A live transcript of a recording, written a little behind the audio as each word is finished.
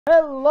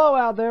Hello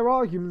out there,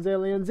 all humans,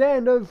 aliens,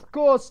 and of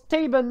course,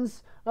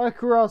 T-Bans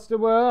across the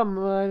world.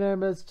 My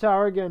name is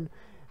Taragan.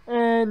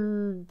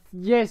 And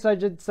yes, I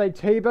did say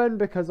T-Ban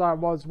because I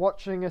was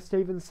watching a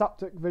Steven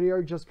Suptic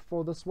video just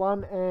before this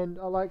one, and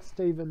I like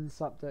Steven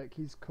Suptic,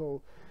 he's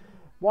cool.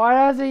 Why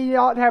does he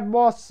not have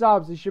more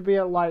subs? He should be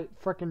at like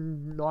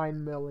freaking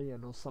 9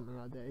 million or something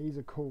like that. He's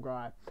a cool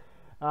guy.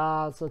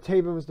 So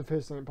T-Ban was the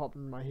first thing that popped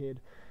into my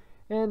head.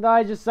 And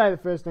I just say the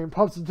first thing that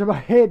pops into my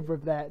head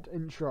with that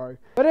intro.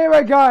 But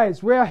anyway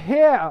guys, we're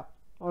here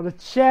on a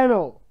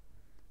channel.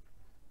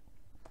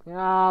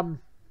 Yeah.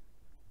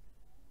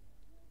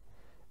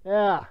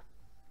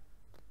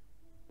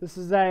 This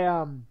is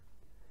a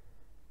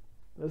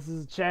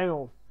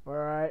channel,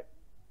 alright.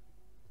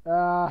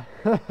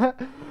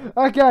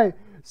 Okay,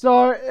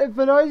 so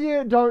for those of you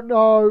that don't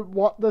know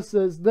what this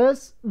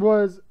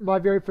was my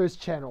very first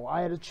channel.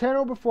 I had a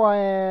channel before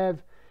I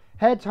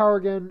had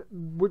Taragan,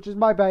 which is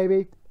my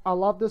baby. I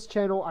love this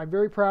channel. I'm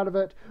very proud of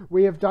it.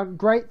 We have done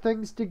great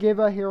things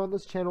together here on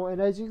this channel, and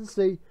as you can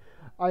see,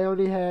 I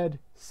only had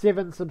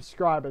 7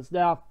 subscribers.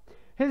 Now,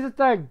 here's the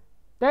thing.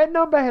 That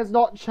number has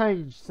not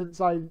changed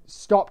since I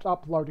stopped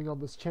uploading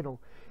on this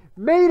channel.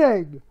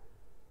 Meaning,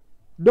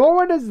 no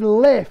one has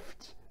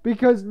left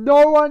because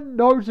no one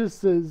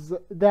notices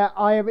that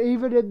I am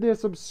even in their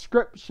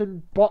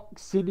subscription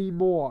box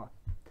anymore.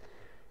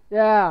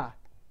 Yeah.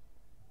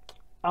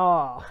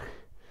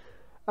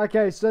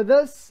 Okay, so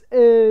this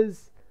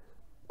is...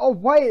 Oh,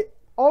 wait.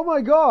 Oh,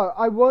 my God.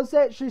 I was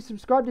actually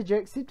subscribed to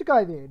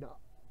Jacksepticeye then.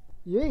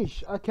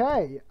 Yeesh.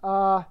 Okay.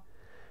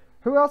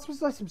 Who else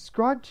was I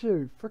subscribed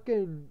to?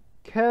 Frickin'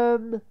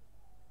 Kim.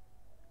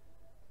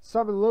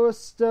 Simon Lewis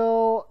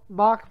still.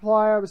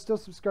 Markiplier, I was still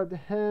subscribed to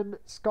him.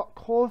 Scott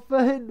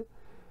Coffin.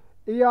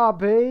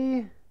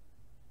 ERB.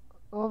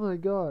 Oh, my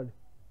God.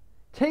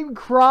 Team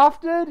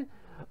Crafted.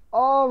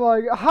 Oh,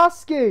 my God.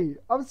 Husky.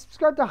 I was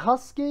subscribed to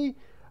Husky.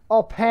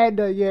 Oh,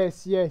 Panda,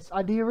 yes.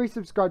 I need to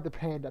resubscribe to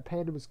Panda.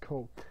 Panda was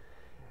cool.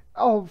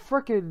 Oh,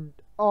 frickin',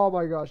 oh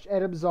my gosh.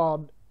 Adam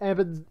Zone.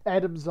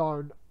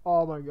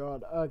 Oh my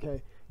God,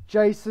 okay.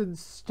 Jason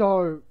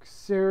Stokes,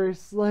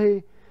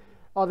 seriously?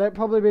 Oh, that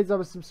probably means I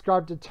was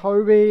subscribed to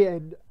Toby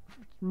and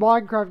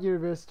Minecraft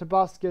Universe,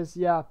 Tobuscus,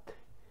 yeah.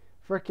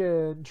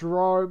 Frickin'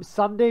 Jerome.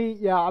 Sunday,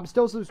 yeah, I'm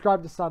still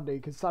subscribed to Sunday,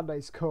 because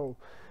Sunday's cool.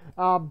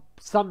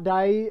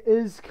 Sunday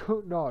is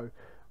cool, no.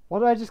 What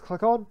did I just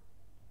click on?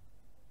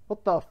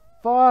 What the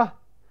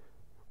fuck?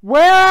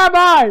 Where am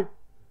I?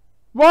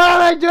 What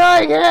am I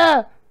doing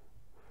here?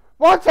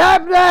 What's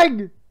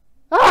happening?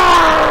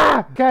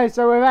 Ah! Okay,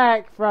 so we're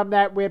back from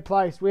that weird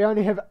place. We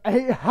only have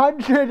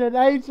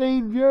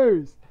 818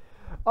 views.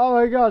 Oh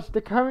my gosh,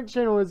 the current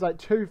channel is like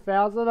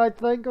 2,000, I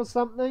think, or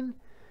something.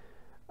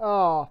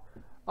 Oh,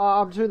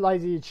 I'm too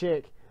lazy to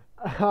check.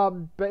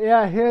 But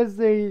yeah,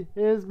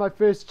 here's my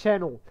first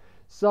channel.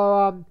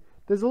 So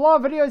there's a lot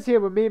of videos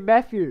here with me and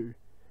Matthew.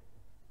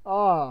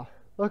 Oh.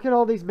 Look at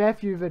all these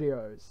Matthew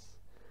videos.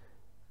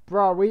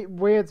 Bro,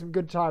 we had some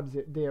good times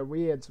there.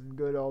 We had some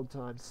good old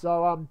times.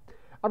 So, I'm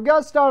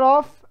going to start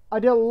off. I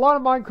did a lot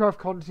of Minecraft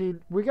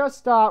content. We're going to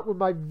start with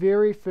my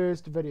very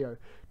first video.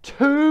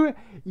 2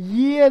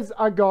 years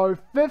ago.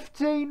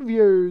 15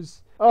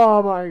 views.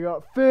 Oh my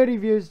God. 30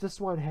 views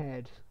this one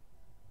had.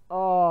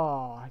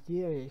 Oh,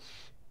 yes.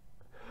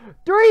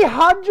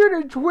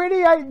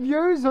 328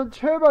 views on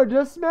Turbo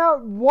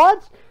Dismount?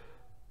 What?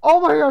 Oh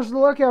my gosh,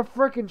 look how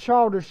freaking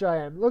childish I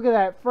am. Look at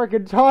that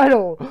freaking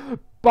title.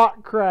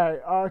 Butt crack.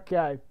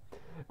 Okay.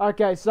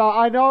 Okay, so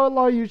I know a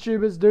lot of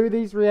YouTubers do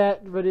these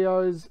react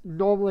videos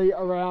normally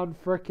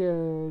around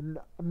freaking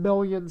 1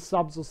 million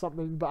subs or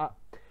something, but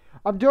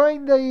I'm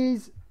doing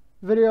this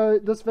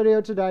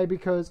video today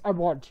because I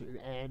want to,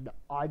 and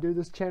I do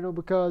this channel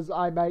because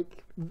I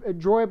make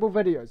enjoyable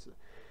videos.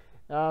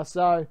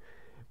 So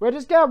we're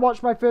just gonna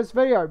watch my first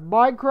video,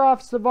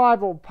 Minecraft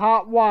Survival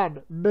Part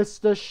 1,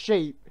 Mr.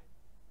 Sheep.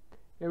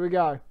 Here we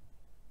go.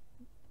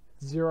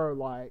 0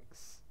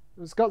 likes.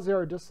 It's got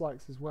 0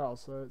 dislikes as well,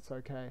 so it's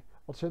okay.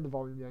 I'll turn the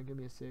volume down. Give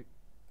me a sec.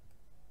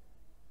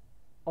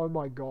 Oh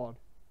my God.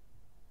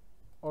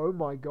 Oh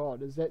my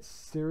God. Is that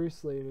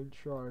seriously an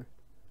intro?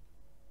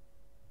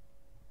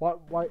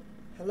 What? Wait.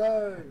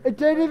 Hello. It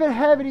didn't even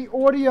have any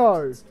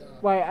audio.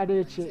 Wait, I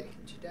need to check.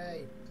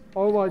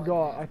 Oh my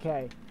God.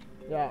 Okay.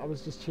 Yeah, I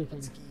was just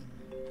checking.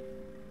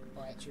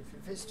 For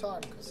the first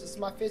time, because this is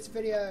my first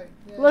video.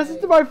 Yay.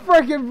 Listen to my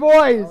freaking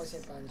voice!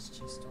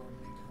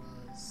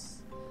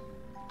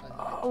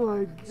 Oh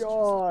my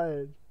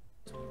God.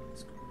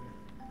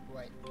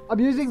 Wait. I'm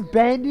using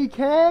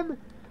Bandicam?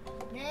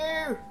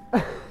 No!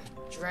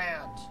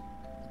 Drowned.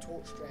 The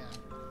torch drowned.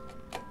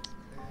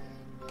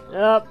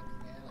 Yep.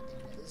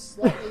 It's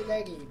slightly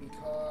laggy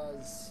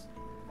because...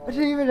 I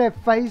didn't even have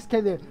face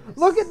cam there.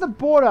 Look at the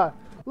border!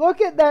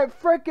 Look at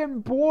that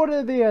freaking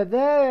border there.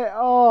 There.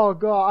 Oh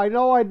God. I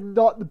know I'm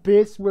not the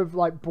best with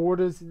like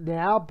borders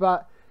now,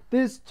 but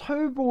there's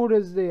 2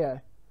 borders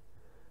there.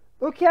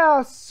 Look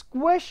how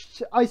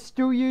squished. I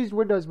still use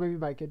Windows Movie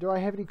Maker. Do I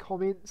have any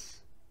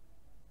comments?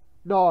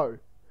 No.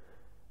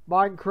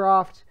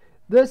 Minecraft.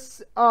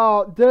 This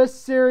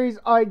series,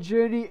 I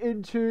journey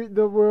into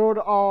the world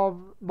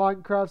of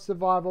Minecraft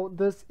survival.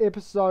 This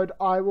episode,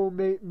 I will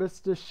meet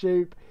Mr.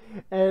 Sheep,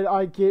 and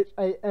I get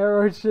an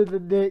arrow to the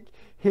neck,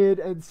 head,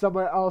 and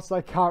somewhere else I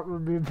can't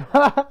remember.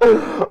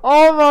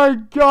 Oh my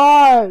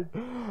god!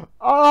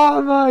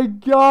 Oh my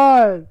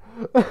god!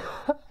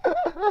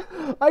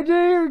 I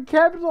didn't even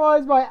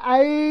capitalize my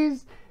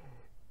A's.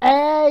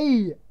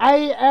 A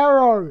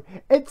arrow.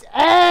 It's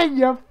A,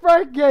 you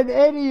freaking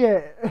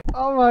idiot.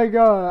 Oh my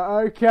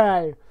god.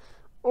 Okay.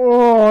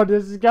 Oh,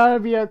 this is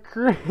gonna be a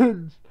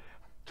cringe.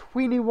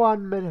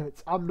 21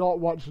 minutes. I'm not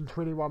watching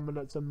 21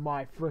 minutes of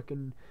my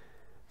freaking,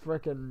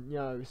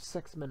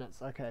 6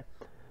 minutes. Okay.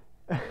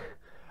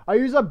 I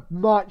use a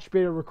much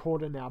better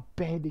recorder now.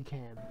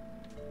 Bandicam.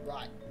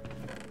 Right.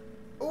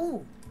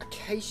 Ooh,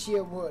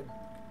 acacia wood.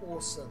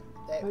 Awesome.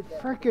 That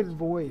freaking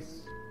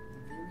voice.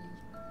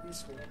 Very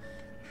useful.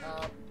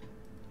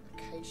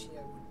 Acacia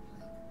wood.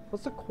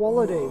 What's the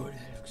quality? Ooh,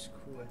 that looks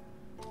cool.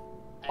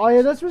 Oh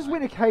yeah, this was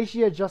when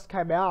Acacia just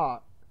came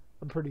out.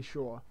 I'm pretty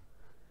sure.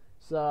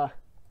 So,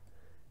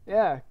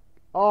 yeah.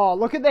 Oh,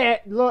 look at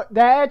that! Look,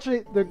 that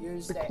actually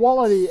the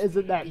quality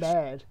isn't that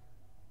bad.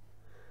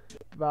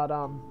 But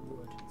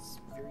wood.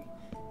 It's very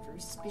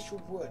special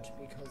wood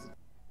because.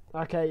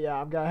 Okay, yeah,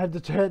 I'm gonna have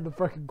to turn the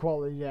freaking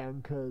quality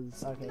down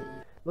because okay.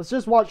 Let's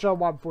just watch on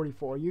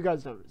 144. You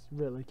guys don't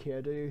really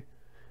care, do you?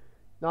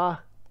 Nah.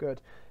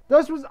 Good.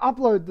 This was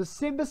uploaded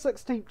December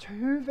 16th,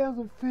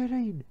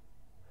 2013.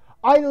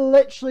 I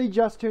literally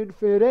just turned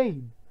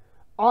 13.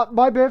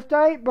 My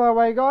birthday, by the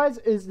way, guys,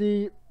 is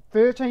the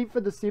 13th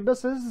of December,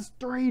 so this is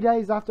 3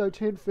 days after I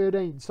turned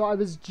 13. So I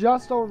was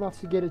just old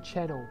enough to get a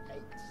channel.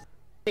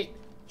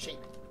 Sheep.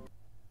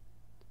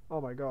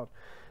 Oh my god.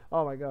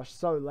 Oh my gosh,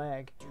 so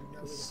lag.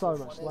 There's so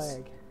much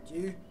lag.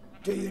 Do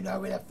you know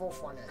where the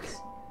fourth one is?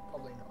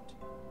 Probably not.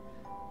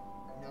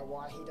 You know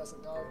why he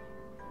doesn't know?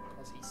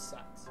 Because he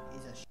sucks.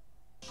 He's a sheep.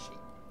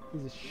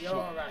 He's a sheep.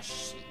 You're a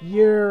sheep.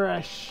 You're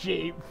a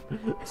sheep.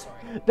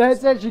 Sorry.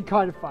 That's actually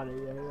kind of funny.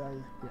 Yeah.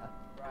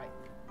 Right.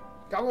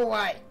 Go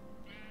away.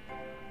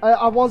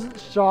 I wasn't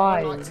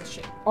shy.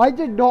 I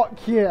did not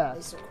care.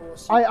 Yes, of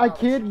course, I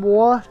cared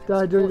more than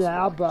I do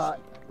now,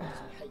 but. You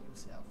hate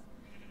yourself.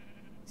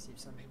 Except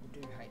some people do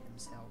hate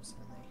themselves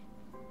when they.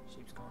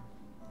 Sheep's gone.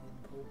 In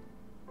the pool.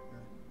 No.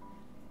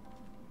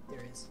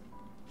 There is.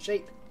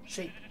 Sheep.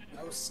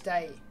 I will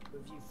stay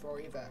with you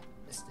forever,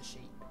 Mr.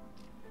 Sheep.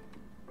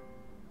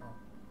 Oh.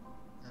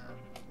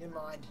 Never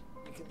mind.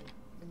 You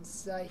can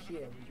stay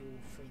here with your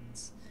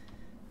friends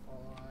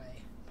while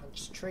I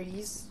punch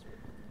trees.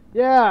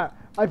 Yeah,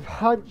 I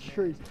punch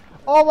trees.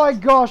 Oh my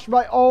gosh,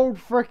 my old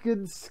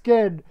frickin'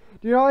 skin.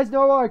 Do you guys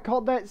know why I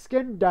called that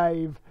skin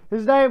Dave?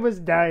 His name was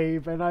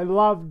Dave, and I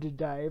loved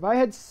Dave. I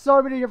had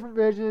so many different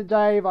versions of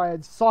Dave. I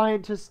had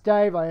Scientist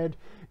Dave, I had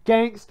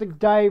Gangster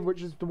Dave,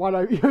 which is the one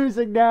I'm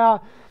using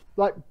now.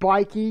 Like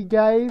Bikey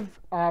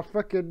Dave,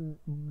 frickin'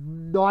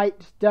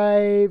 Knight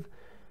Dave,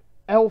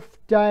 Elf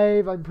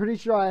Dave. I'm pretty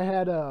sure I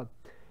had a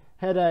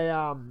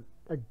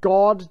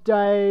God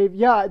Dave.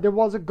 Yeah, there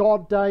was a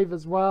God Dave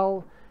as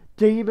well.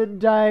 Demon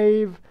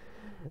Dave.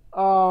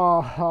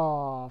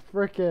 Oh,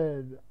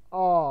 frickin'.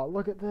 Oh,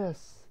 look at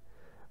this.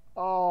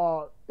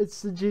 Oh, it's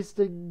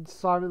suggesting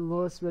Simon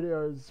Lewis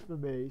videos for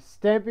me.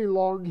 Stampy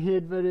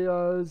Longhead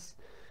videos.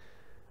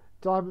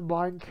 Diamond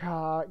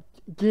Minecart.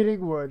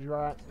 Getting wood,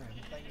 right?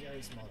 I'm playing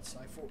Gary's mod, so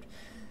I thought.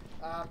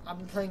 I've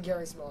been playing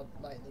Gary's mod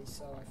lately,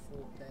 so I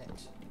thought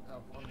that.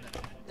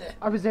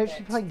 I was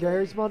actually playing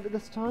Gary's mod at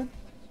this time.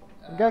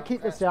 I'm gonna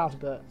keep this out a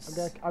bit.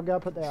 I'm gonna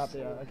put that out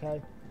there,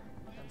 okay?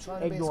 I'm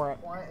trying to be as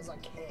quiet as I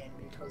can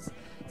because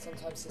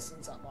sometimes this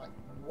ends up like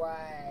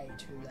way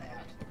too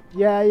loud.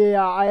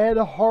 Yeah. I had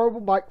a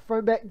horrible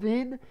microphone back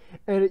then,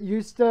 and it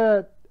used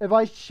to, if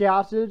I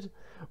shouted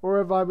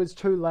or if I was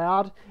too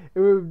loud,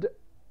 it would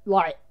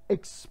like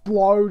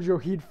explode your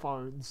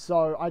headphones.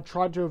 So I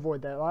tried to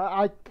avoid that.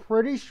 I'm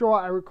pretty sure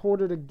I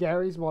recorded a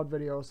Gary's mod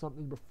video or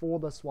something before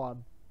this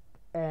one,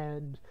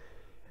 and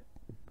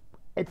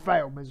it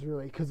failed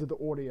miserably because of the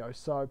audio.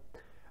 So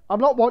I'm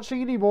not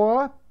watching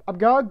anymore. I'm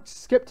going to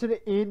skip to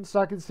the end so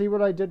I can see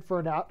what I did for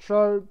an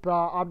outro,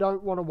 but I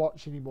don't want to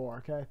watch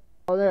anymore, okay?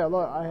 Oh, there,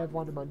 look, I have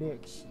one in my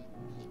neck.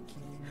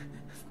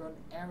 I've got an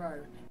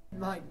arrow in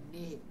my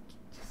neck.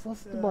 Just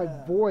listen to my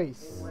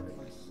voice. And one in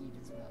my head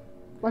as well.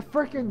 My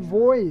freaking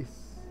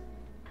voice.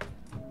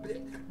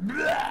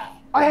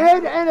 I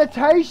had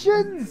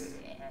annotations!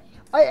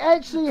 I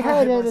actually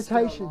had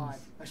annotations.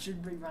 I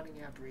shouldn't be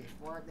running out of breath.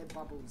 Why aren't there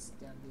bubbles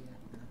down there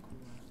in the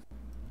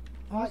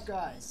corner? Alright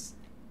guys.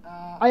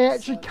 I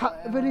actually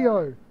cut the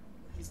video.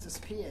 He's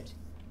disappeared.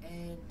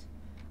 And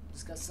I'm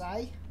just gonna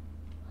say,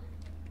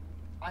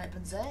 I have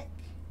been Zach.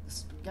 This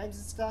has been Games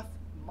and Stuff.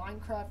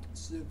 Minecraft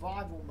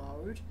Survival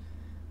Mode.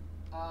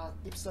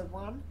 Episode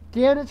 1.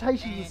 The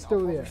annotations are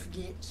still there. I'll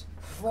forget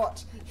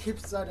what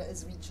episode it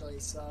is eventually,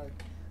 so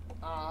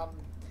I've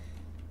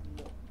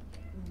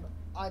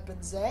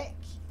been Zach.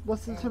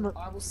 Listen to me.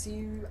 I will see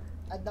you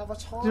another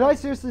time. Did I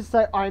seriously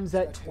say I'm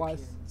Zach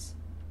twice?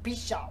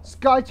 Peace out.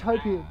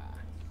 Skytopian.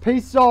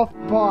 Peace off,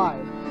 bye.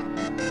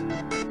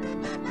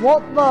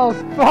 What the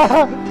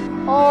fuck?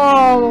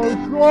 Oh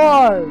my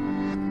god!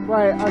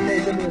 Wait,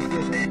 okay, give me a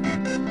second.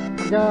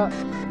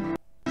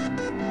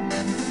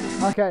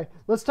 Okay,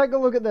 let's take a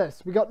look at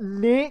this. We got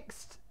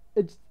next.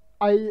 It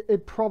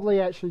probably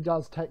actually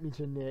does take me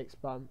to next,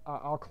 but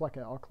I'll click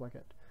it. I'll click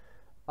it.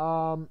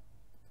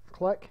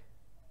 Click.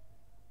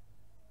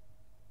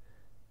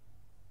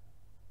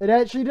 It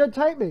actually did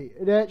take me.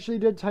 It actually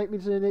did take me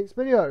to the next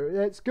video.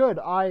 That's good.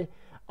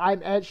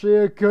 I'm actually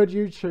a good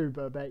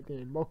YouTuber back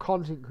then. Well,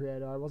 content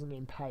creator. I wasn't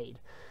getting paid.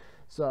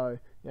 So,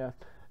 yeah.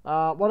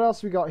 What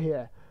else we got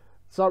here?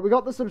 So, we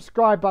got the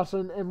subscribe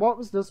button. And what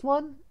was this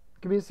one?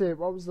 Give me a sec.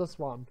 What was this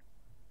one?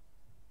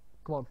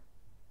 Come on.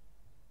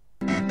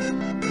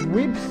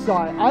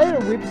 Website. I had a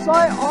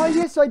website? Oh,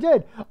 yes, I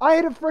did. I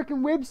had a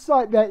freaking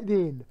website back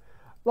then.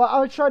 Like,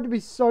 I tried to be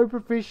so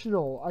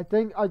professional. I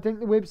think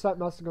the website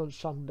must have gone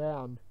shut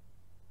down.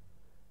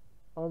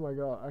 Oh my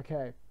god,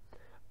 okay.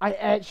 I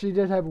actually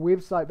did have a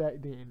website back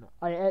then.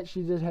 I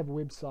actually did have a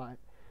website.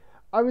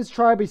 I was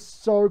trying to be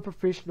so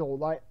professional.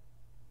 Like,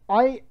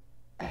 I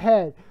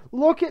had...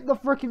 Look at the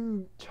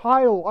freaking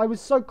title. I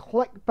was so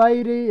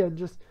clickbaity and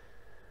just...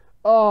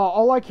 Oh,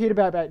 all I cared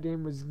about back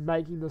then was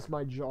making this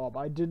my job.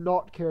 I did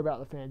not care about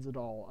the fans at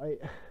all.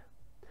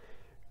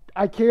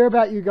 I care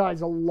about you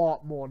guys a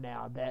lot more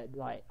now that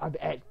like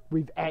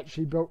we've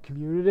actually built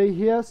community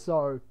here,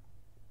 so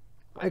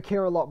I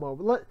care a lot more.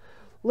 But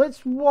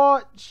let's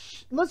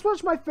watch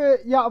my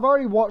first. Yeah, I've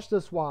already watched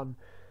this one.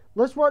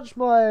 Let's watch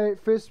my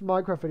first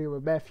Minecraft video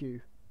with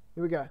Matthew.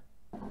 Here we go.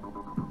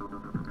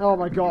 Oh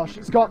my gosh,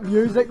 it's got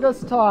music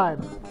this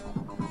time.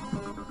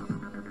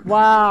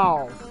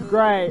 Wow,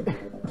 great.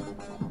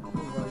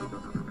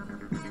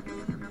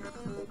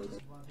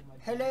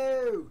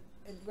 Hello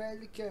and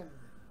welcome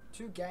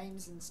to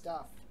Games and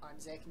Stuff. I'm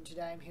Zach and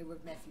today I'm here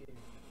with Matthew,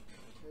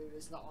 who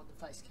is not on the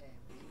face cam,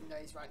 even though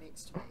he's right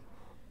next to me.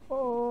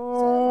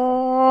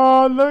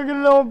 Oh, so, look at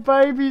little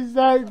baby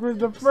Zach with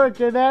the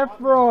frickin'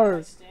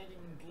 afro.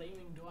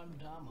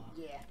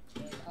 Yeah,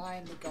 and I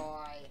am the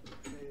guy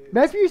who...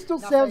 Matthew still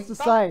sounds the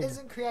same.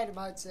 Isn't creative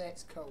mode, so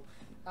that's cool.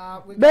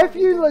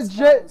 Matthew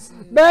legit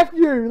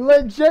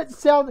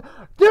sound...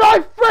 Did I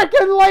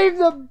frickin' leave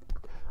the...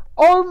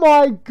 Oh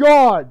my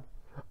god!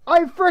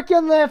 I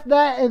frickin' left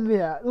that in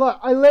there. Look,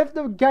 I left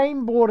the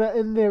game border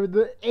in there with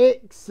the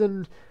X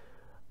and...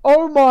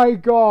 Oh my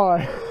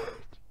god.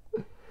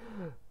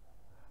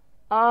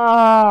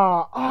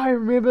 I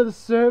remember the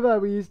server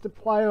we used to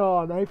play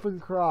on,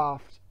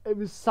 Aphencraft. It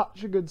was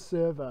such a good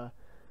server.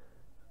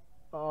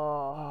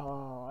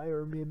 Oh, I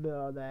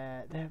remember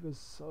that. That was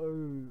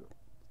so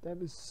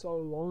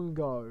long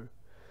ago.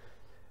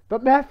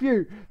 But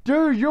Matthew,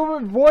 dude,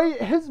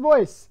 his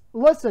voice.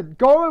 Listen,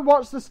 go and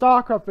watch the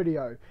StarCraft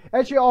video.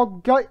 Actually,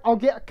 I'll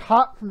get a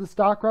cut from the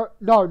StarCraft.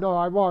 No,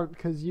 I won't,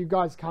 because you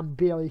guys can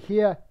barely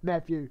hear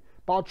Matthew.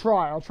 But I'll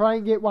try. I'll try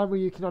and get one where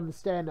you can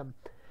understand him.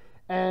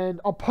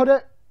 And I'll put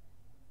it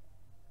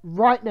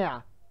right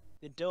now.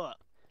 Then do it.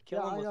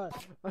 Kill him.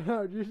 I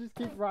know. You just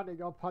keep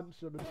running. I'll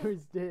punch him until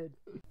he's dead.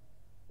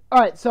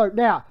 Alright, so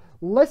now,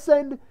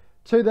 listen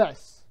to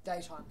this.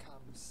 Daytime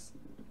comes.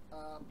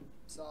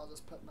 So I'll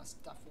just put my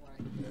stuff away.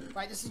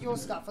 Wait, this is your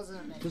stuff, isn't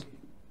it, Matthew?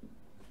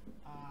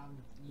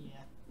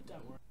 Yeah,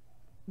 don't worry.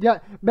 Yeah,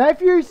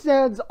 Matthew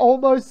sounds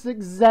almost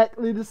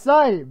exactly the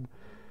same.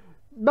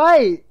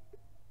 Mate,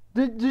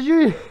 did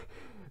you...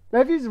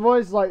 Matthew's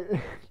voice like...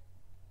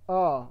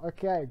 Oh,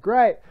 okay,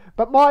 great.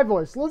 But my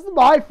voice, listen to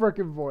my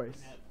freaking voice.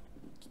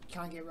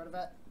 Can't get rid of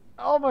it.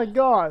 Oh my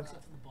god.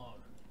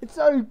 It's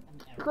so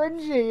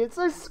cringy, it's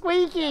so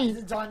squeaky.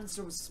 The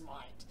dinosaur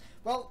smite.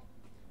 Well,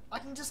 I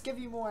can just give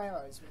you more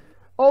arrows.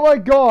 Oh my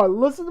god,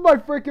 listen to my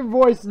freaking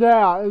voice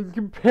now and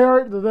compare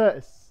it to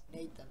this.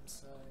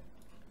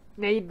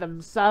 Need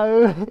them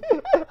so.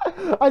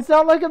 I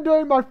sound like I'm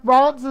doing my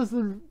Francis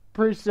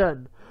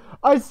impression.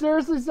 I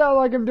seriously sound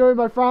like I'm doing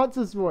my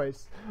Francis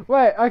voice.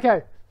 Wait,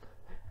 okay.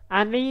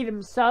 I need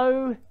them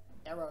so.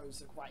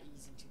 Arrows are quite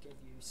easy to give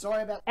you.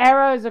 Sorry about.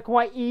 Arrows are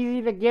quite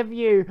easy to give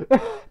you.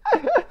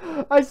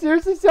 I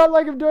seriously sound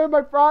like I'm doing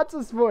my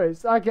Francis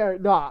voice. Okay,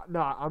 no,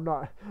 I'm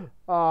not.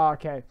 Oh,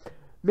 okay.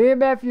 Me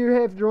and Matthew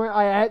have joined.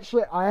 I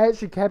actually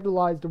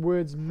capitalized the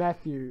words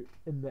Matthew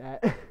in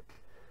that.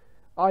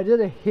 I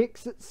did a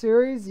Hexit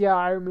series. Yeah,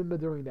 I remember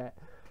doing that.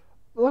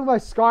 Look at my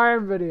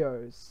Skyrim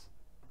videos.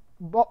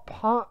 What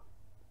part?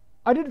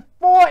 I did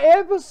 4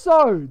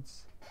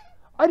 episodes.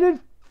 I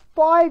did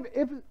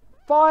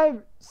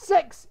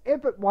 6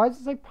 episodes. Why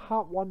does it say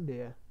part 1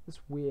 there? That's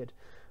weird.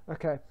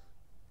 Okay.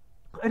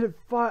 I did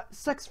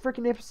 6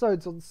 freaking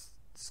episodes on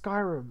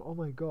Skyrim. Oh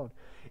my god.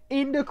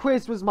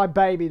 EnderQuest was my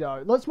baby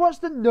though. Let's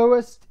watch the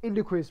newest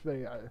EnderQuest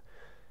video.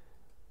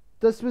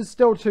 This was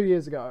still 2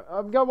 years ago.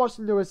 I'm gonna watch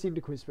the newest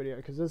EnderQuest video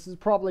because this is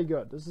probably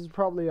good. This is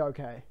probably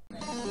okay.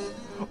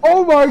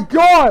 Oh my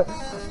god!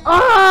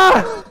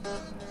 Ah!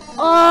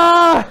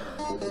 Ah!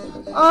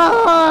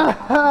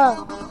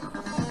 Ah!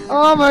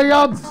 Oh my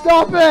god,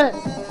 stop it!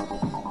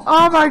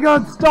 Oh my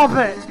god, stop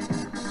it!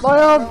 My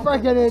own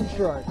freaking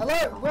intro.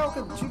 Hello,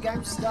 welcome to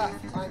Game Stuff.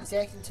 I'm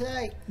Zach, and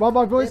today. Well,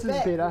 my voice we're is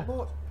back better. with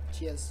more-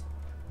 Cheers.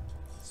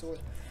 Sword.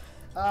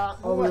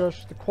 Oh my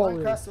gosh, the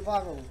quality. Minecraft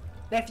survival.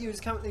 Matthew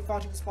is currently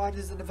fighting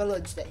spiders in a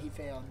village that he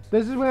found.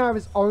 This is when I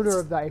was owner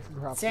of the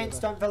Craft.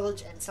 Sandstone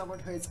village, and someone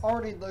who's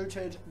already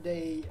looted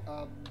the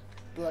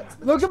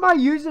blacksmith. Look at my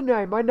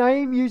username. My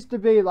name used to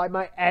be like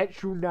my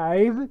actual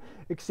name,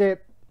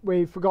 except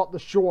we forgot the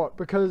short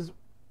because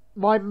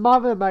my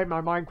mother made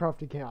my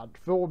Minecraft account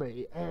for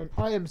me, and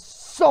I am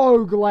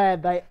so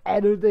glad they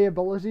added the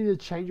ability to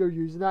change your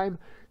username,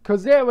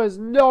 because there was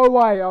no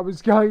way I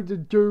was going to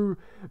do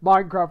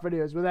Minecraft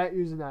videos with that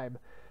username.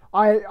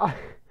 I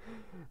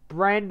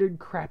Brandon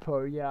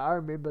Crapo, yeah, I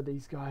remember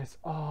these guys.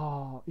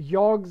 Oh,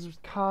 Yogs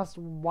cast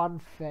 1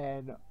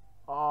 fan.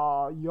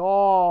 Oh,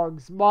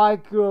 Yogs,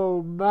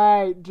 Michael,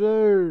 mate,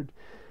 dude.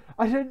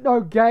 I didn't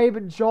know Gabe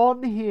and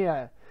John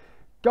here.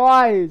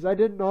 Guys, I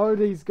didn't know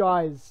these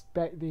guys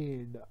back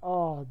then.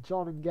 Oh,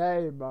 John and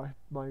Gabe,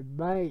 my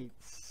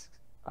mates.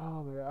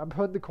 Oh my God. I'm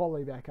putting the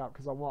quality back up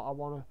because I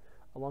want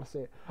to see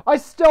it. I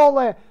stole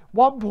that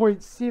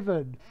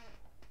 1.7.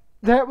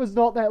 That was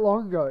not that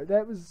long ago.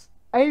 That was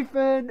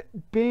Ethan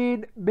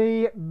Ben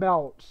Me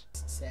Melt.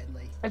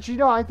 Sadly. Actually,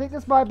 no, I think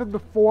this might have been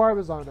before I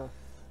was owner.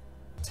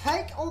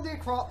 Take all their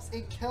crops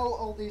and kill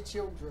all their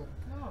children.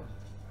 No.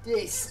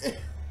 Yes.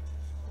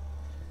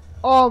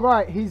 Oh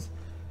right, he's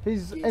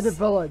Yes, in a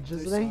village, do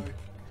isn't he? so.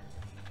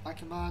 I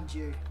command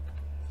you.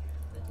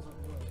 That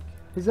doesn't work.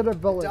 He's in a It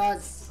village.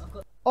 does.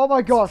 Oh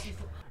my gosh.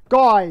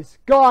 Guys,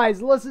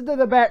 listen to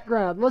the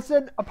background.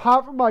 Listen,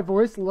 apart from my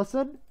voice,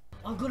 listen.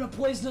 I've got a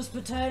poisonous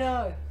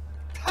potato.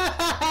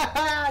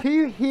 Can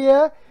you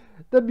hear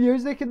the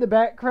music in the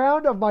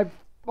background of my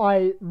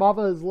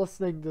mother's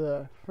listening to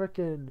the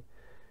frickin'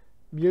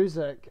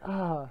 music?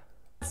 Ah,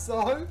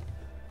 So?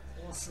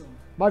 Awesome.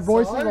 my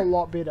voice So? is a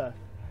lot better.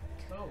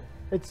 Cool.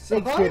 It's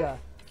So? better.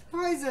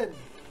 Poison.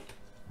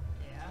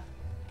 Yeah.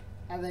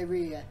 Are they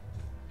rare?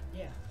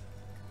 Yeah.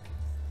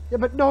 Yeah,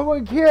 but no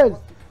one cares.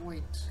 What's the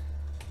point?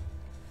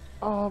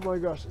 Oh my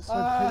gosh, it's so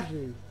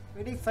cringy.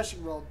 We need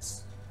fishing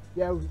rods.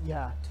 Yeah. To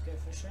go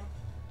fishing.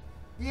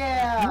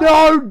 Yeah.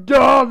 No,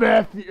 duh,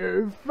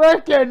 Matthew.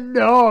 Frickin'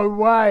 no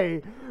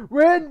way.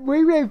 When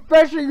we need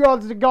fishing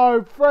rods to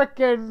go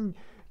frickin'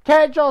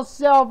 catch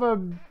yourself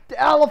an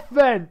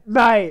elephant,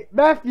 mate.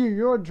 Matthew,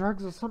 you're on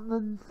drugs or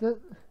something.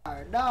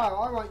 No,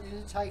 I want you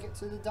to take it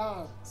to the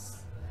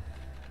dance.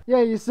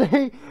 Yeah, you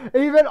see,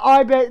 even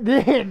I back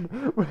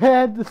then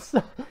had to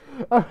say,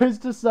 I was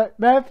just like,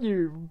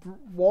 Matthew,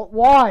 what?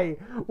 Why?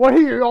 What are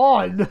you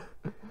on?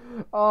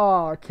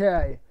 Oh,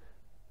 okay.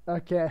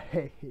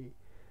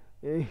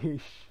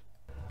 Eesh.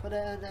 Put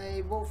it in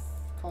a wolf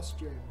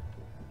costume.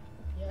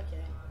 Yeah,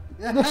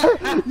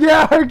 okay.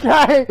 Yeah,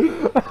 okay.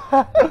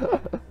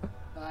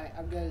 Right,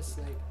 I'm going to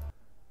sleep.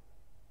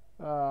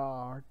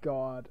 Oh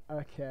God.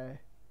 Okay.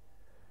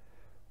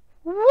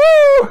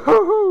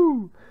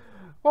 Woo!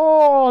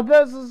 Oh,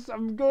 this is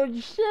some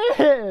good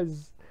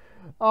shiz.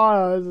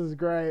 Oh, this is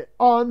great.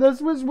 Oh, and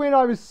this was when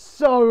I was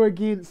so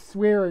against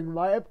swearing.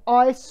 Like, if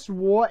I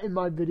swore in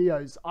my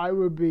videos, I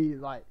would be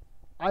like,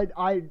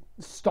 I'd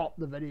stop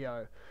the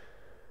video.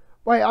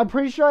 Wait, I'm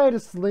pretty sure I had a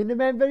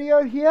Slenderman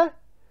video here.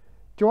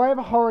 Do I have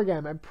a horror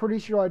game? I'm pretty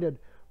sure I did.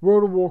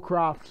 World of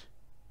Warcraft.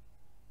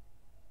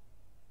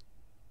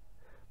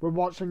 We're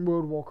watching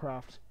World of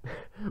Warcraft.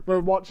 We're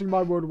watching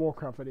my World of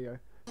Warcraft video.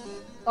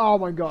 Oh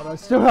my god, I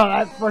still got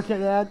that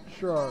freaking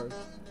intro.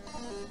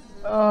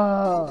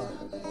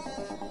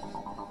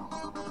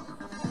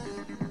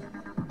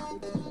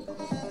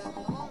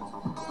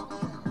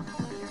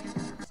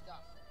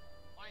 Stuff.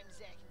 I'm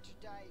Zach, and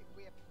today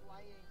we're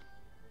playing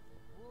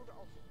World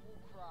of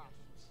Warcraft.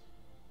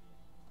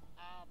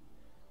 I'm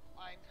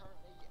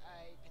currently a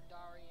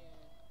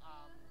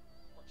Pandarian,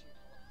 what do you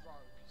call it,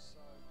 rogue, so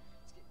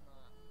it's getting so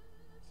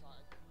I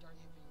don't have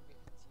any weapons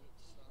yet,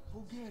 so...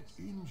 Forget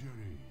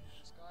injuries.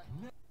 This guy.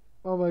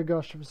 Oh my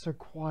gosh, I'm so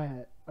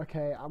quiet.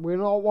 Okay, we're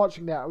not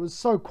watching that. I was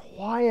so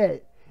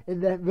quiet in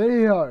that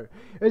video.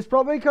 It's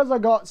probably because I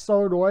got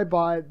so annoyed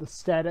by the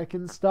static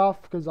and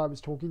stuff because I was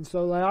talking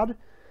so loud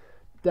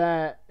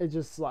that it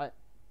just like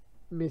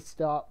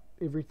messed up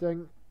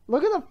everything.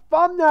 Look at the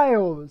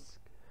thumbnails.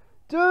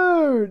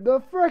 Dude,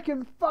 the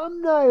freaking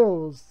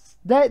thumbnails.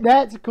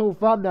 That's a cool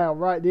thumbnail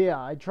right there.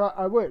 I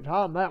worked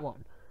hard on that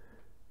one.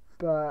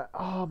 But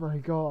oh my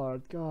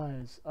god,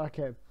 guys.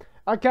 Okay,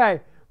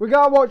 we're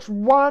gonna watch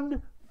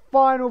one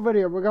final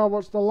video. We're gonna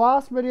watch the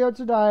last video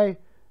today.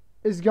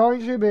 Is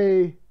going to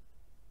be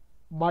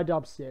my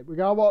dubstep. We're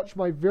gonna watch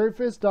my very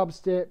first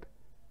dubstep.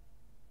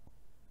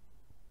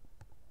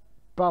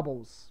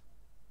 Bubbles.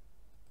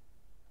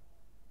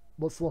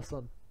 Let's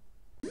listen.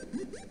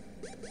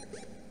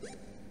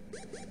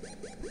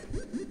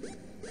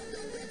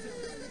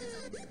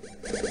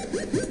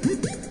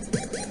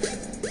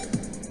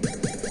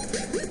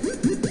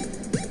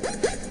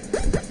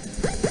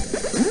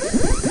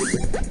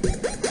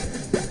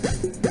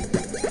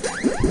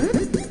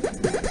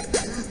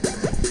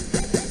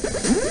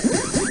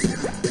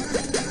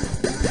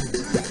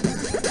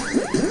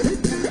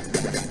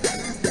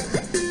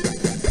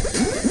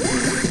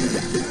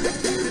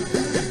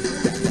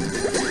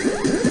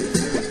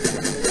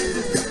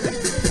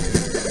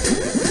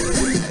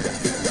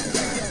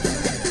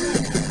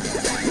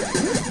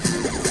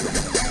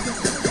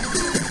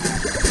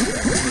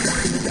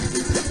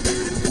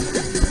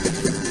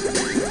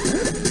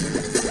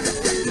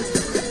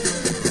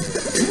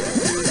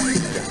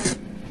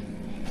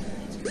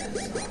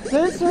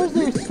 Did it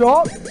seriously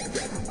stop?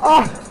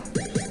 Ah!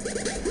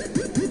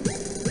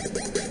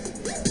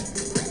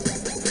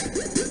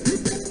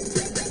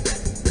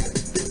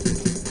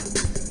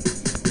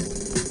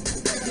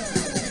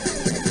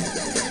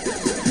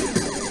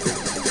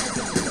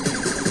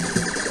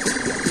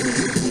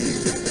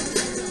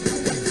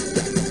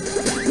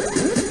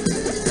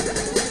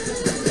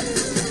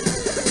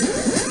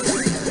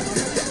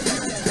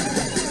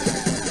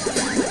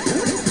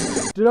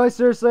 Did I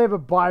seriously have a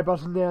buy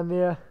button down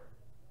there?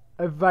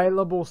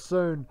 Available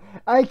soon.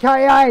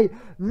 AKA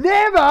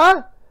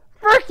never!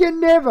 Freaking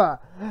never!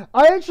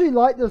 I actually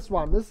like this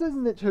one. This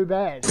isn't too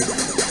bad.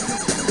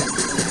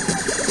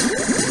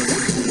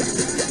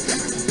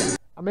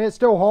 I mean, it's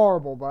still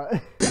horrible, but...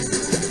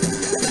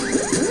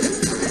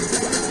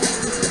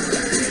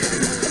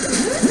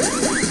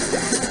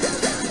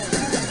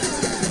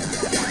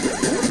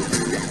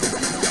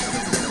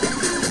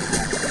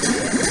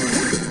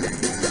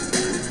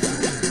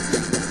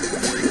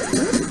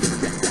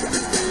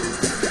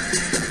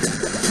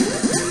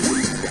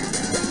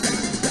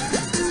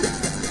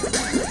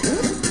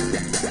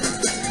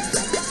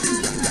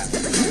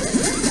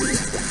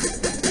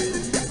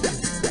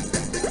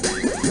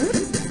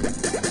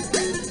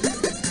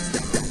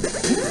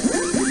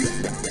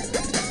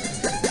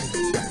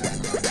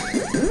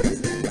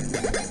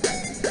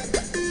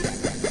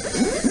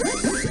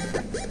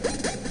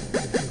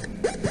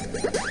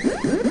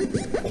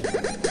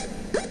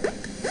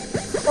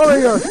 Oh my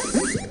god!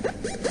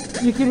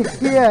 You can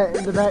hear it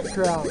in the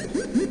background.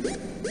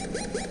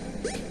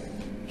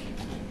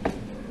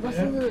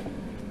 Yeah.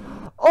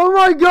 Oh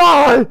my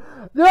god!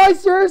 Did I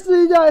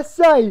seriously just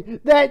say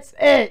that's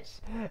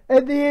it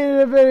at the end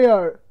of the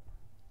video?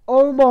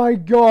 Oh my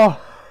god!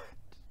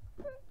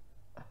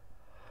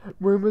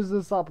 When was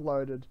this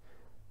uploaded?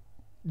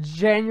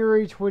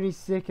 January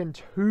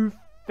 22nd,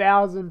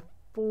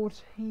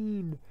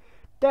 2014.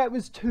 That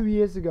was 2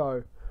 years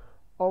ago.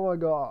 Oh my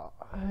god.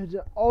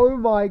 Oh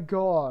my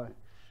god.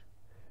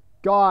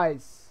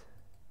 Guys.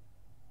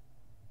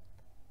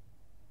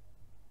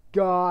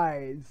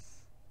 Oh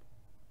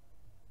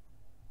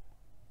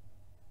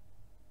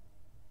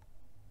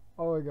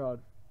my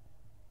god.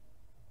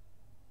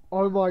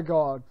 Oh my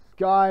god.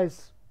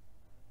 Guys,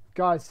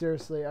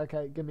 seriously.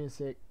 Okay, give me a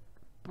sec.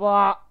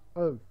 Blah.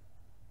 Oh.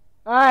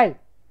 Hey!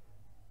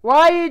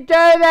 Why you do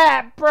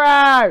that,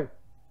 bro?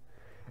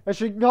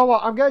 Actually, you know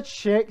what? I'm going to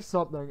check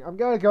something. I'm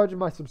going to go to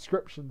my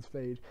subscriptions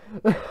feed.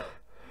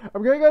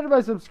 I'm going to go to my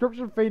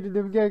subscription feed and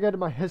then I'm going to go to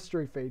my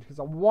history feed because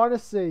I want to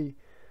see...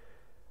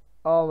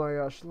 Oh my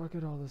gosh, look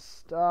at all the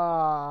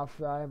stuff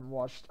that I haven't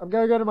watched. I'm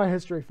going to go to my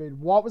history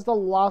feed. What was the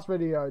last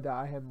video that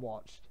I haven't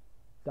watched?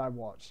 That I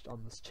watched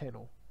on this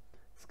channel?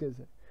 Excuse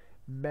me.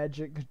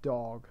 Magic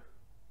Dog.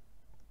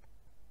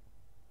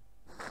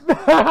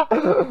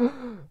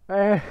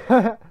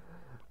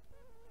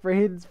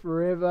 Friends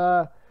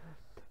Forever.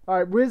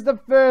 Alright, where's the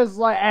first,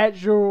 like,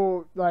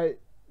 actual,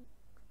 like,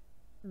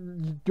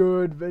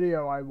 good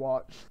video I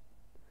watched?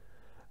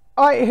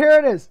 Alright, here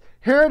it is.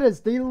 Here it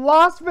is. The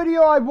last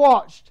video I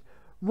watched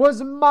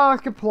was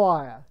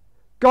Markiplier,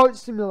 Goat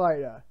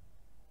Simulator.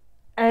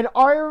 And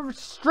I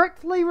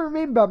strictly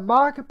remember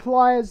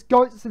Markiplier's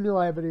Goat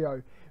Simulator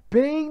video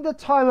being the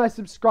time I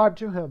subscribed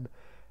to him.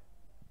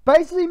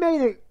 Basically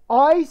meaning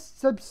I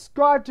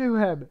subscribed to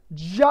him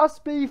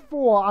just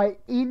before I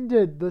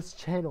ended this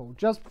channel.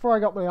 Just before I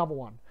got my other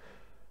one.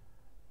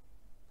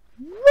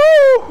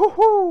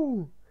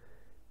 Woo-hoo-hoo!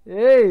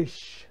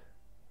 Ish.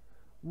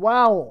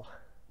 Wow.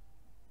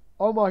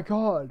 Oh my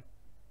god.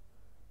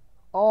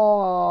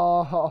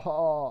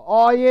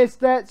 Oh, yes,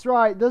 that's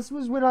right. This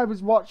was when I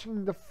was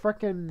watching the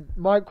frickin'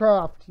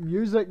 Minecraft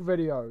music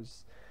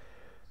videos.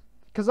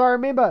 Because I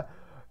remember...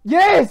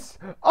 Yes!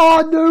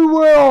 Oh, New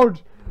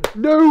World!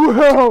 New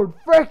World!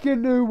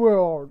 Frickin' New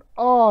World!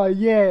 Oh,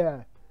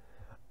 yeah.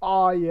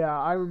 Oh, yeah,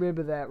 I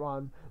remember that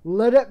one.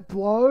 Let It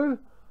Blow?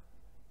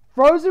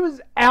 Frozen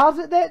was out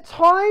at that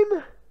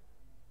time?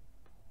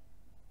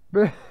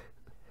 But...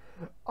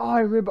 Oh, I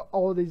remember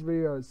all these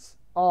videos.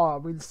 Oh,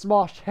 when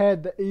Smosh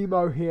had the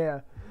emo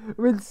hair.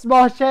 When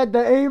Smosh had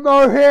the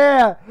emo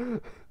hair!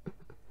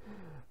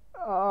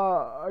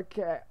 Oh,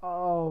 okay.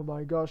 Oh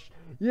my gosh.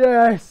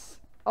 Yes!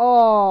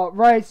 Oh,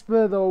 Race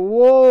for the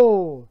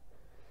Wall!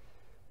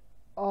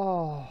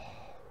 Oh.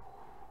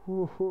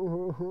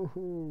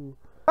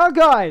 Well,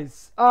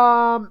 guys,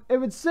 it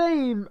would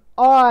seem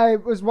I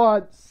was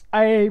once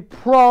a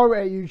pro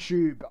at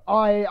YouTube.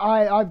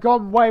 I've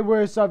gotten way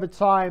worse over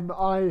time.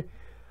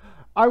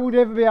 I will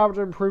never be able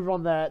to improve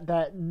on that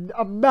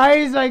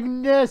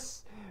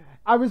amazingness.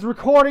 I was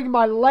recording in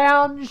my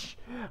lounge.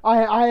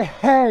 I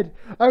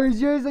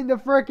was using the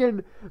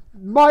freaking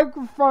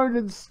microphone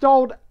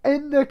installed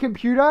in the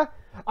computer.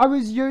 I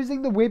was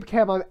using the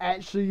webcam I'm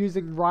actually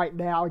using right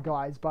now,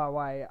 guys, by the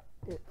way,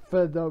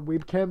 for the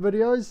webcam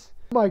videos.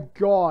 Oh my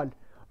god.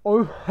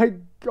 Oh my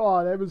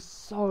god, that was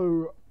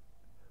so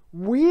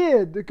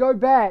weird to go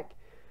back.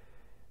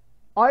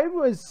 I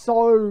was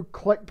so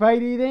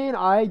clickbaity then.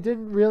 I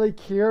didn't really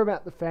care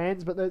about the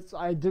fans, but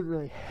I didn't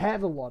really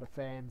have a lot of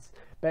fans.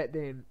 back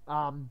then.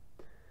 I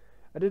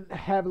didn't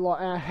have a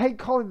lot, and I hate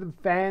calling them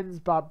fans,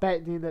 but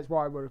back then that's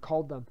what I would have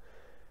called them.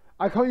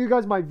 I call you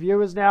guys my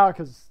viewers now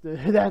because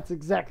that's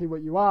exactly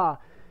what you are,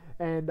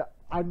 and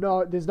I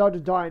know there's no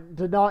denying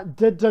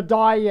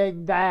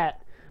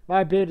that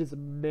my bed is a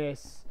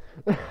mess.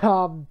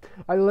 I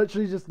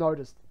literally just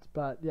noticed,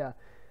 but yeah.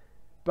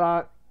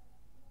 But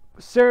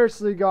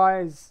seriously,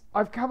 guys,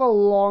 I've come a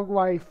long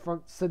way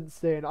since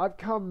then. I've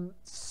come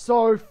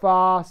so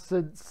far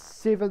since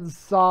 7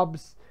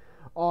 subs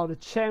on a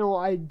channel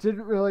I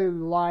didn't really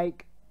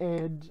like,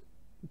 and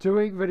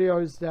doing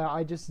videos that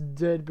I just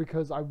did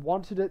because I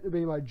wanted it to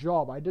be my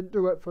job. I didn't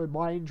do it for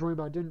my enjoyment.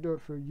 I didn't do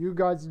it for you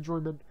guys'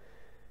 enjoyment.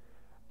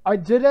 I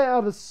did it out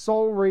of the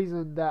sole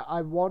reason that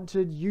I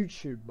wanted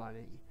YouTube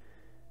money.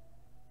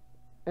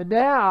 And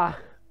now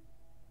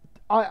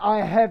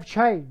I have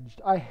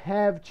changed. I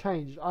have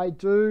changed. I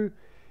do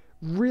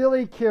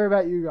really care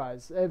about you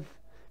guys.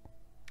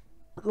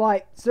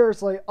 Like,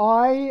 seriously,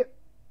 I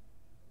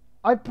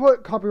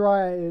put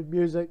copyrighted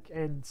music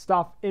and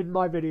stuff in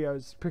my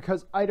videos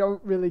because I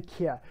don't really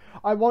care.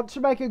 I want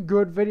to make a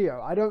good video.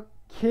 I don't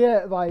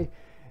care if I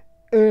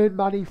earn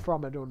money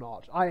from it or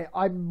not.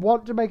 I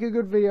want to make a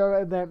good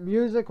video, and that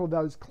music or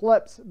those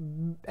clips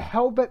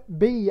help it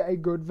be a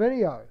good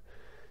video.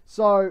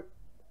 So,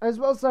 as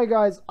well say,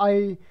 guys,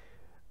 I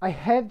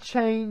have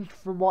changed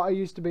from what I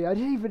used to be. I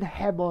didn't even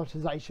have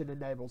monetization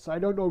enabled, so I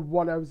don't know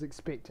what I was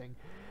expecting.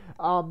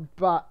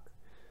 But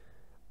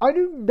I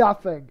knew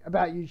nothing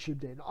about YouTube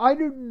then. I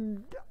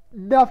knew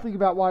nothing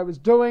about what I was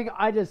doing.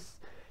 I just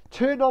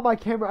turned on my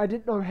camera. I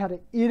didn't know how to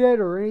edit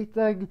or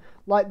anything.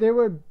 Like, there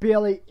were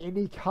barely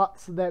any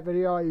cuts in that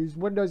video. I used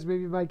Windows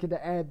Movie Maker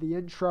to add the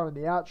intro and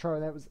the outro,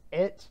 and that was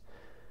it.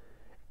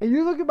 And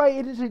you look at my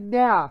editing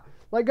now.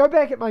 Like, go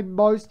back at my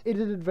most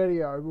edited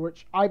video,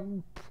 which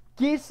I'm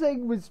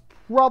guessing was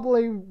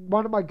probably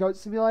one of my Goat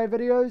Simulator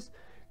videos.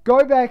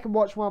 Go back and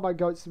watch one of my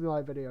Goat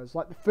Simulator videos,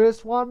 like the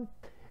first one,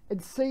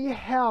 and see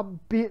how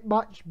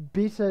much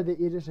better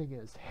the editing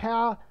is.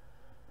 How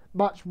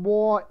much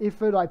more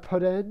effort I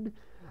put in.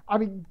 I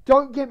mean,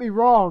 don't get me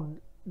wrong,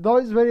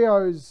 those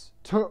videos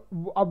took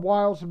a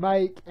while to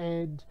make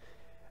and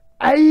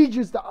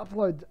ages to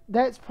upload.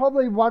 That's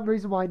probably one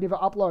reason why I never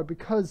upload,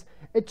 because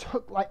it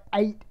took like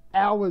 8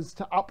 hours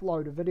to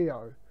upload a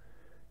video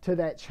to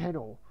that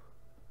channel.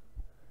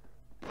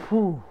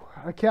 Whew.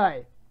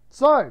 Okay,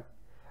 so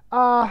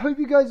hope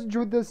you guys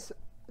enjoyed this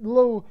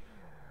little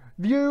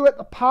view at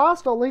the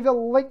past. I'll leave a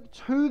link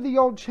to the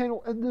old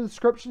channel in the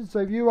description, so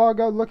if you are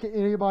go look at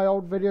any of my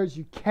old videos,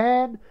 you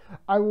can.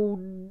 I will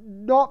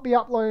not be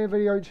uploading a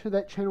video to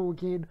that channel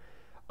again.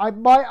 I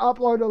might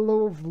upload a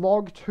little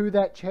vlog to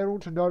that channel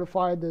to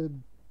notify the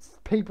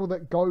people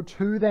that go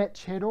to that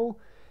channel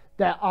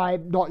that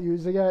I'm not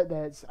using it,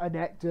 that's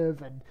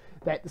inactive, and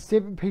that the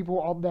 7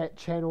 people on that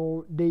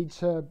channel need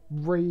to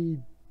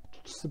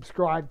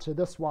subscribe to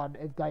this one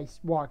if they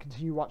want to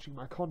continue watching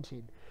my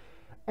content.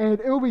 And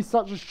it will be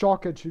such a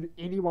shocker to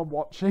anyone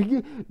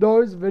watching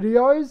those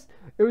videos.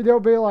 They'll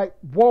be like,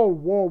 whoa,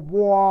 whoa,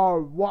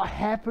 whoa, what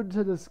happened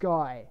to this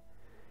guy?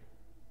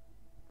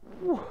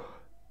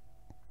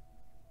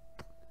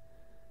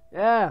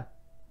 Yeah.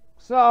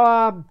 So,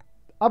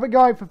 I've been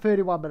going for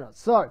 31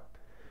 minutes. So,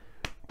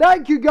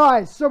 thank you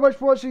guys so much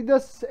for watching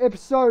this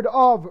episode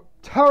of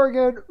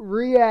Taragan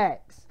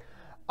Reacts.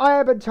 I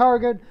have been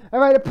Taragan,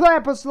 and may the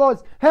platypus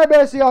lords have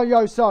mercy on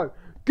yo. So,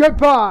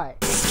 goodbye.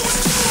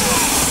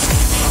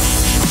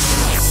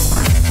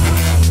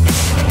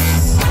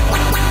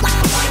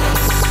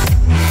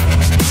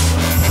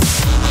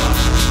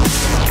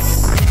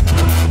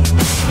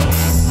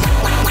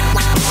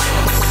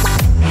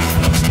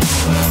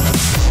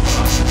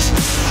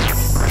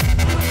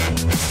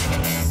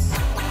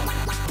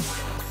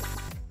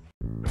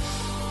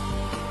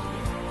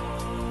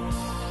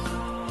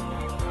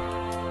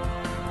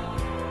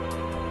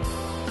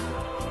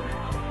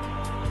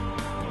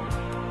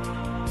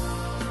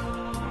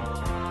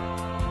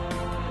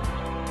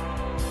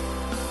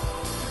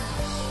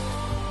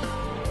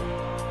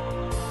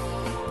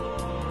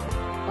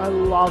 I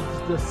love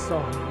this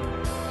song.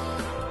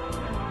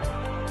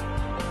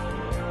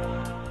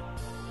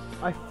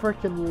 I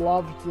freaking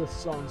loved this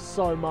song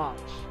so much.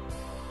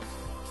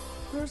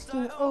 First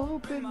I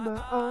opened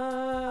my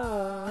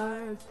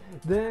eyes,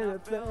 then I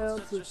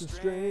felt such a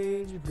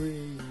strange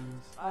breeze.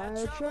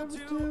 I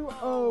traveled to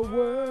a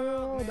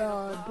world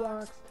on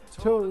blocks,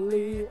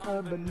 totally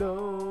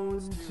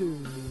unbeknown to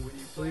me.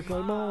 We play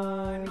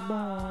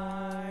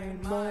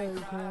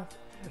Minecraft.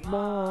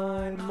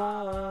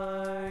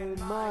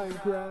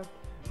 Minecraft,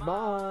 Minecraft,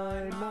 whoa.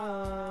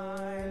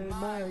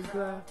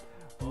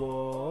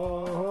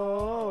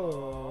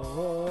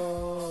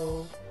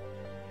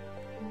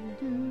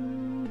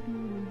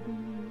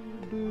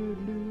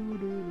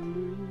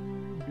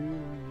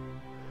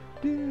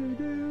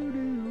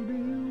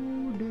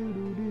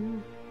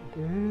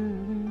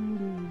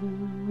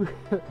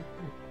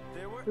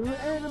 There were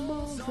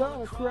animals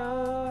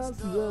across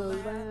the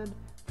land,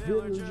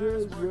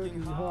 Villagers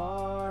working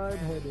hard,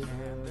 hand in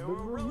hand. The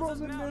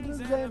roses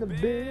and a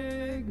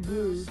big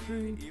blue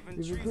tree,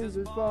 even close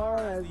as far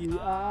as the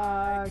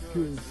eye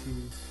could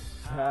see.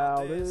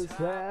 How this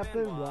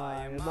happened?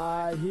 Why am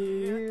I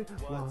here?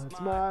 What's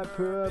my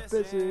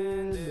purpose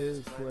in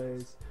this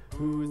place?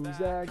 Who's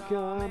that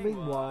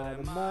coming? What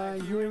am I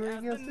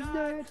hearing as the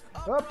night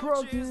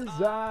approaches?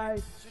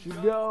 I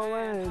should go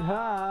and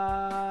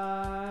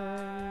hide.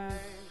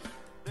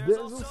 There's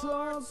all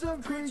sorts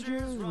of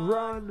creatures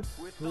run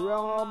for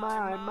all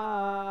my mind.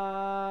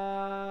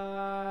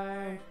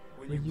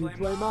 When you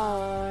play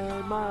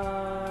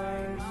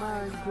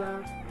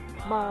Minecraft,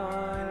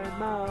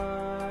 Minecraft,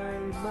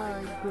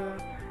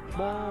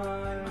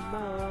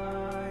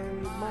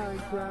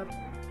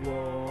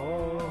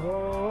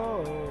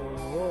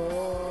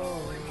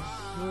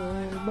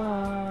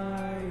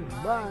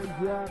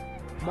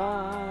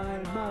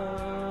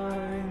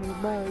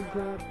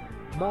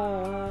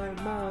 whoa,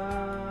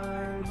 Minecraft,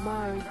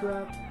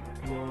 Minecraft,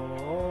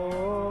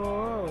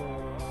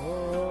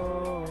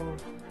 whoa.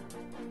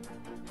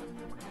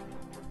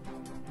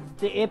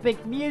 The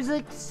epic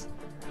musics.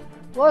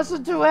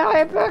 Listen to how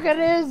epic it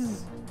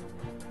is.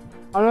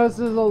 I know this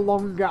is a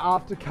longer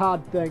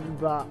aftercard thing,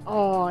 but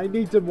oh, I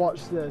need to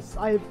watch this.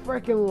 I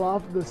freaking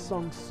love this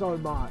song so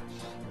much.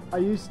 I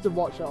used to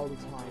watch it all the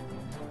time.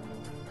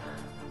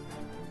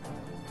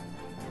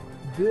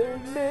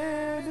 Big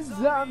men and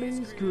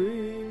zombies,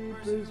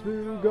 creepers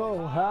will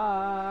go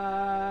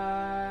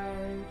hide.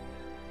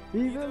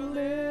 Either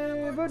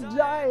live or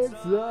die,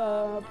 it's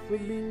up for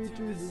me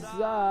to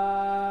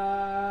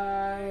decide.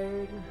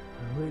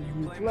 When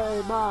you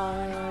play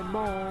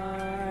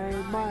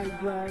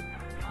Minecraft,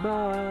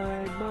 Minecraft,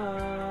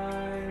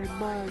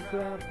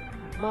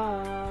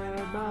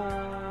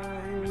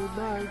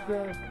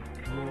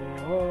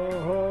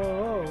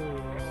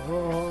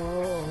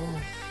 whoa.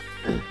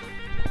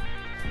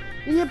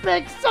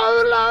 Epic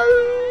solo!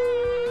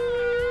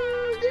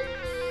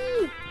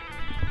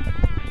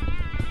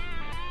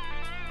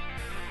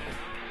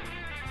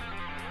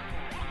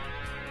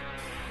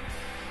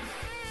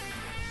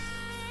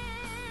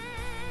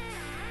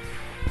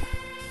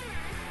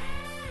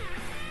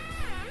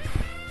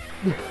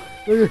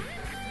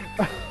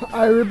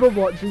 I remember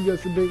watching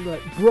this and being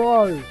like,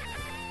 bro,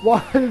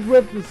 what is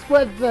with the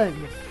squid thing?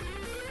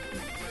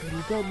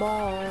 You go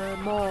Minecraft,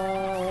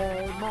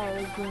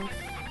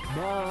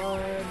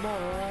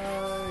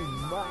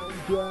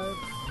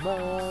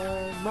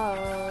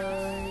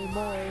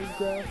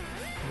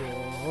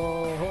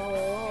 whoa.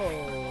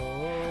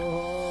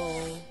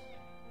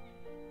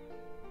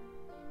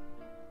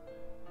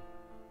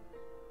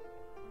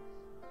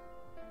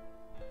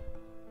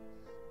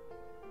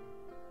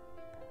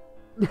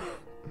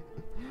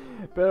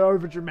 Bit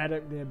over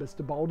dramatic there,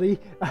 Mr. Baldy.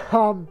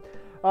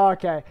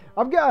 Okay,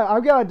 I'm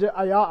gonna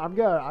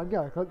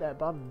click that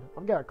button.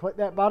 I'm gonna click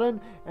that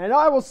button, and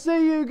I will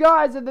see you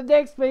guys in the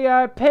next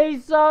video.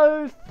 Peace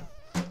out.